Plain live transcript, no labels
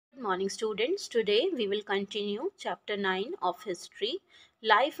morning, students. Today we will continue chapter 9 of history,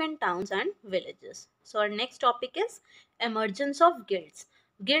 life in towns and villages. So our next topic is emergence of guilds.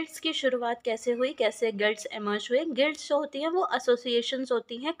 Guilds की शुरुआत कैसे हुई, कैसे guilds emerge हुए. Guilds जो होती हैं वो एसोसिएशंस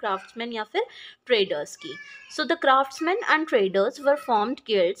होती हैं क्राफ्ट्समैन या फिर ट्रेडर्स की. So the craftsman and traders were formed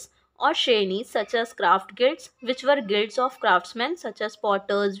guilds or shanies such as craft guilds, which were guilds of craftsmen such as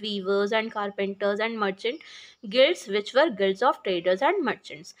potters, weavers and carpenters, and merchant guilds which were guilds of traders and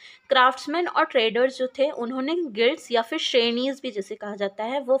merchants. craftsmen और traders जो थे उन्होंने guilds या फिर श्रेणीज भी जिसे कहा जाता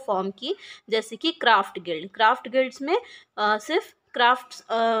है वो फॉर्म की, जैसे कि क्राफ्ट गिल्ड्स में सिर्फ क्राफ्ट्स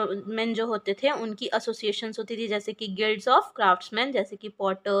मैन जो होते थे उनकी एसोसिएशंस होती थी, जैसे कि गिल्ड्स ऑफ क्राफ्ट्समैन जैसे कि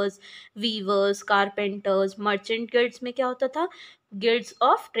potter's, viewers, carpenters. Merchant guilds में क्या होता था, guilds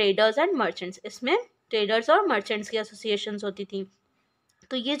of traders and merchants. इसमें ट्रेडर्स और मर्चेंट्स की एसोसिएशंस होती थी.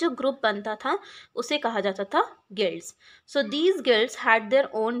 तो ये जो ग्रुप बनता था उसे कहा जाता था guilds. So these guilds had their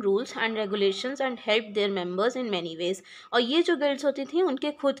own rules and regulations and help there members in many ways. और ये जो गिल्ड्स होती थी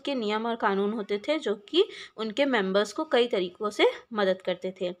उनके खुद के नियम और कानून होते थे जो कि उनके मेंबर्स को कई तरीक़ों से मदद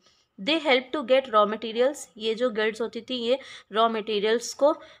करते थे. They help to get raw materials. ये जो गिल्ड्स होती थी ये रॉ मटेरियल्स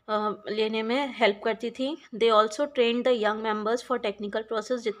को लेने में हेल्प करती थी. They also train the young members for technical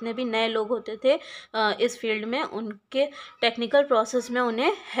process. जितने भी नए लोग होते थे इस फील्ड में उनके टेक्निकल प्रोसेस में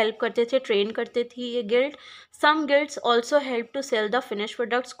उन्हें हेल्प करते थे, ट्रेन करते थी ये guild. Some guilds also help to cell the finish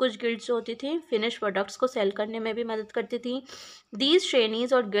products. कुछ गिल्ड्स जो होती थी फिनिश प्रोडक्ट्स को सेल करने में भी मदद करती थी. These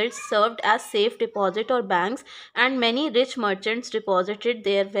श्रेणीज और guilds served as safe deposit or banks and many rich merchants deposited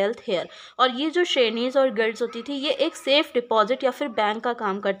their wealth here. और ये जो श्रेणीज और गिल्ड्स होती थी ये एक सेफ डिपॉजिट या फिर बैंक का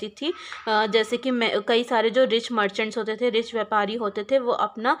काम करती थी. जैसे कि कई सारे जो रिच मर्चेंट्स होते थे, रिच व्यापारी होते थे, वो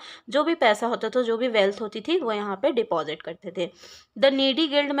अपना जो भी पैसा होता था, जो भी वेल्थ होती थी वो यहाँ पे डिपॉजिट करते थे. The needy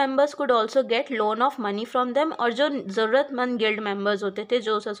guild members could also get loan of money from them. और जो ज़रूरतमंद गिल्ड मेंबर्स होते थे,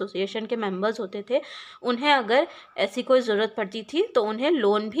 जो उस एसोसिएशन के मेंबर्स होते थे, उन्हें अगर ऐसी कोई ज़रूरत पड़ती थी तो उन्हें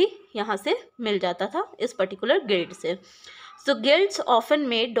लोन भी यहाँ से मिल जाता था इस पर्टिकुलर गिल्ड से. सो guilds often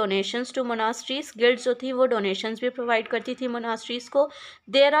made donations to monasteries. Guilds जो थी वो डोनेशंस भी प्रोवाइड करती थी मोनास्ट्रीज को.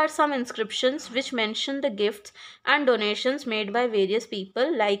 There are some inscriptions which mention the gifts and donations made by various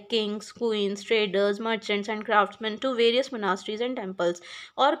people like Kings, queen's, traders, merchants and craftsman to various monasteries and temples.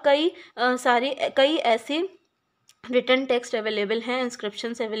 और कई ऐसी रिटर्न टेक्स्ट अवेलेबल हैं,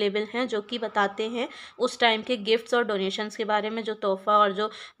 inscriptions available हैं जो कि बताते हैं उस टाइम के गिफ्ट्स और डोनेशंस के बारे में, जो तोहफा और जो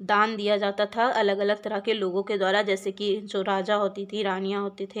दान दिया जाता था अलग अलग तरह के लोगों के द्वारा, जैसे कि जो राजा होती थी, रानियाँ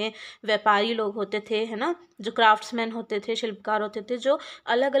होते थे, व्यापारी लोग होते थे, है ना, जो क्राफ्ट्समैन होते थे, शिल्पकार होते थे, जो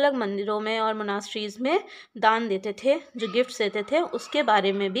अलग अलग मंदिरों में और मोनास्ट्रीज में दान देते थे, जो गिफ्ट्स देते थे, उसके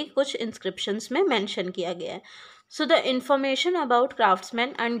बारे में भी कुछ इंस्क्रिप्शंस में मेंशन किया गया है. So the information about craftsmen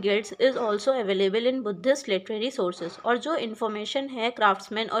and guilds is also available in Buddhist literary sources. और जो information है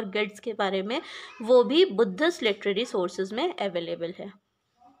craftsmen और guilds के बारे में वो भी Buddhist literary sources में available है.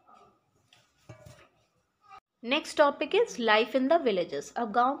 Next topic is life in the villages.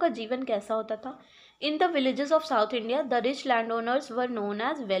 अब गांव का जीवन कैसा होता था. In the villages of South India, the rich landowners were known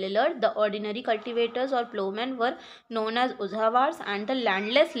as velilers, the ordinary cultivators or plowmen were known as uzhavars, and the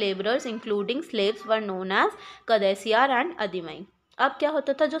landless laborers, including slaves, were known as kadesiar and adimai. अब क्या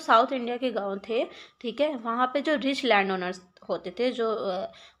होता था, जो south India के गांव थे, ठीक है, वहाँ पे जो रिच लैंड ओनर्स होते थे, जो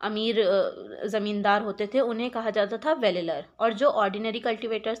अमीर ज़मींदार होते थे, उन्हें कहा जाता था वेलिलर. और जो ऑर्डिनरी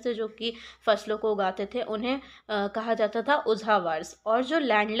कल्टिवेटर्स थे, जो कि फसलों को उगाते थे, उन्हें कहा जाता था उज़ावार्स. और जो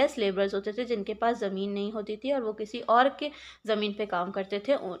लैंडलेस लेबरर्स होते थे, जिनके पास ज़मीन नहीं होती थी और वो किसी और के ज़मीन पे काम करते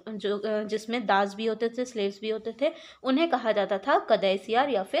थे, जो जिसमें दास भी होते थे, स्लेव्स भी होते थे, उन्हें कहा जाता था कदैसियार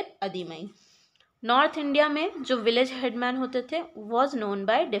या फिर अदीमई. नॉर्थ इंडिया में जो विलेज हेडमैन होते थे was known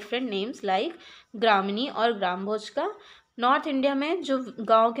by different names like ग्रामनी और ग्रामभोज का. नॉर्थ इंडिया में जो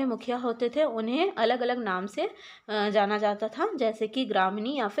गांव के मुखिया होते थे उन्हें अलग अलग नाम से जाना जाता था, जैसे कि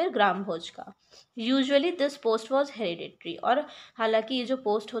ग्रामनी या फिर ग्रामभोज का. Usually this post was hereditary. और हालांकि ये जो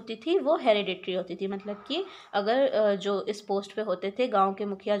पोस्ट होती थी वो हेरिडिटरी होती थी, मतलब कि अगर जो इस पोस्ट पे होते थे, गांव के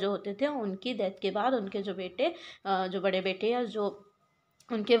मुखिया जो होते थे, उनकी डेथ के बाद उनके जो बेटे, जो बड़े बेटे या जो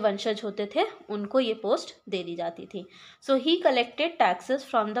उनके वंशज होते थे, उनको ये पोस्ट दे दी जाती थी. सो ही collected taxes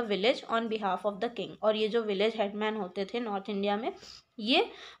from the village on behalf of the king. और ये जो विलेज हेडमैन होते थे नॉर्थ इंडिया में, ये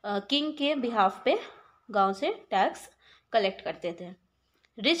किंग के बिहाफ पे गांव से टैक्स कलेक्ट करते थे.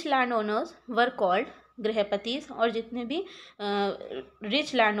 Rich land owners were called गृहपतिस. और जितने भी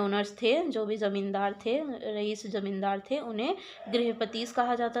रिच लैंड ओनर्स थे, जो भी ज़मींदार थे, रईस ज़मींदार थे, उन्हें गृहपतिस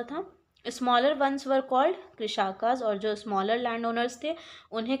कहा जाता था. स्मॉलर वंस वर कॉल्ड कृषाकास, और जो स्मॉलर लैंड ओनर्स थे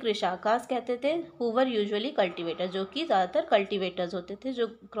उन्हें कृषाकास कहते थे, हु वर यूजुअली कल्टिवेटर, जो कि ज़्यादातर कल्टिवेटर्स होते थे, जो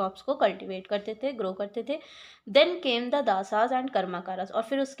क्रॉप्स को कल्टिवेट करते थे, ग्रो करते थे। देन केम द दासास एंड कर्माकारास, और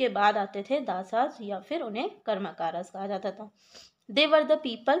फिर उसके बाद आते थे दासास या फिर उन्हें कर्माकारास कहा जाता था। They were the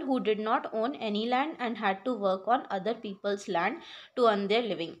people who did not own any land and had to work on other people's land to earn their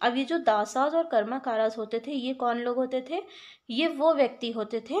living. अब ये जो दासास और कर्माकारास होते थे, ये कौन लोग होते थे? ये वो व्यक्ति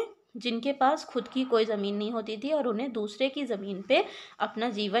होते थे जिनके पास खुद की कोई ज़मीन नहीं होती थी और उन्हें दूसरे की ज़मीन पे अपना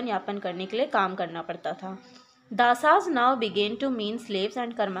जीवन यापन करने के लिए काम करना पड़ता था। दासास now begin to mean slaves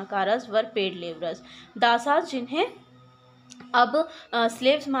and कर्माकारास were paid labourers. दासास जिन्हें अब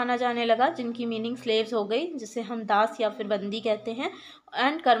स्लेव्स माना जाने लगा, जिनकी मीनिंग स्लेव्स हो गई, जिसे हम दास या फिर बंदी कहते हैं,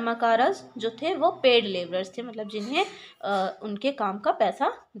 एंड कर्मकारस जो थे वो पेड लेबरर्स थे, मतलब जिन्हें उनके काम का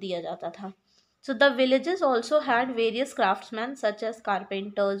पैसा दिया जाता था। So the villages also had various craftsmen such as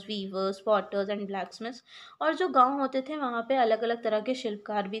carpenters, weavers, potters and blacksmiths. और जो गांव होते थे वहाँ पे अलग अलग तरह के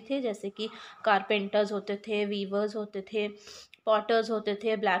शिल्पकार भी थे, जैसे कि कारपेंटर्स होते थे, वीवर्स होते थे, पॉटर्स होते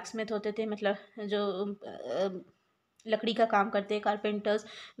थे, ब्लैकस्मिथ होते थे, मतलब जो लकड़ी का काम करते हैं, कारपेंटर्स,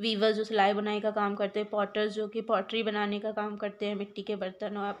 वीवर्स जो सिलाई बुनाई का काम करते हैं, पॉटर्स जो कि पॉटरी बनाने का काम करते हैं, मिट्टी के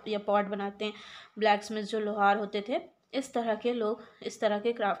बर्तन या पॉट बनाते हैं, ब्लैकस्मिथ जो लोहार होते थे। इस तरह के लोग, इस तरह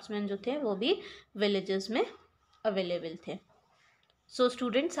के क्राफ्ट्समैन जो थे वो भी विलेजेस में अवेलेबल थे। So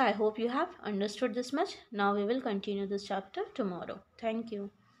students, I hope you have understood this much. Now we will continue this chapter tomorrow. Thank you.